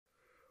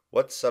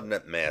What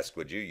subnet mask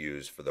would you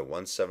use for the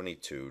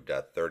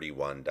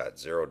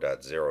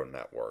 172.31.0.0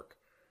 network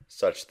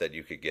such that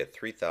you could get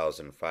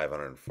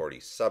 3,540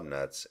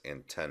 subnets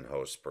and 10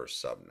 hosts per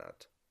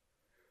subnet?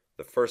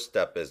 The first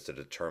step is to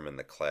determine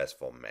the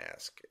classful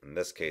mask, in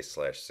this case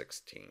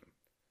 /16.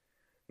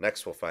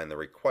 Next we'll find the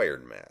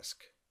required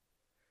mask.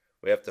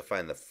 We have to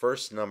find the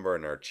first number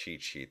in our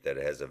cheat sheet that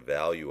has a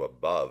value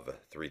above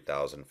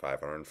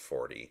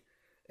 3,540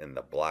 in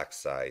the block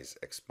size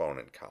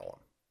exponent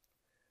column.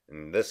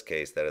 In this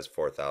case, that is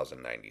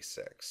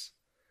 4,096.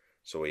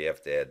 So we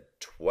have to add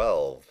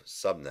 12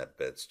 subnet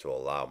bits to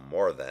allow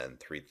more than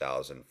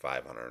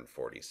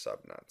 3,540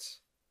 subnets.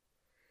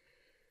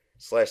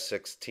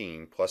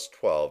 /16 plus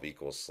 12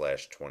 equals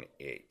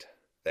 /28.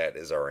 That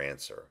is our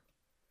answer.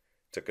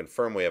 To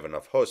confirm we have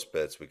enough host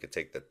bits, we could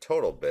take the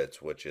total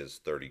bits, which is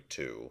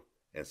 32,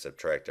 and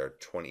subtract our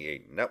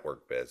 28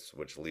 network bits,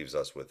 which leaves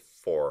us with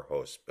 4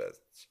 host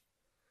bits.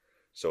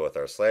 So with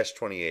our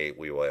 /28,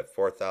 we will have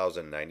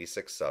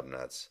 4,096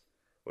 subnets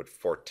with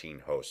 14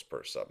 hosts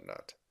per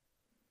subnet.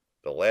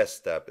 The last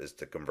step is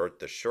to convert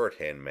the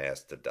shorthand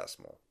mask to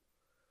decimal.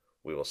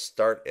 We will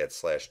start at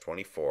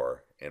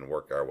 /24 and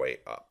work our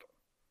way up.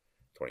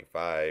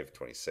 25,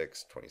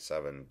 26,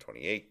 27,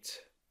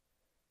 28.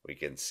 We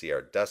can see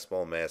our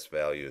decimal mask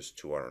value is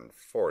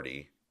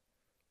 240.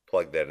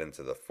 Plug that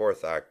into the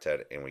fourth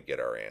octet and we get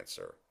our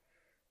answer.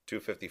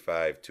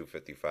 255,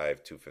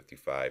 255,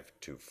 255,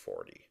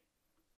 240.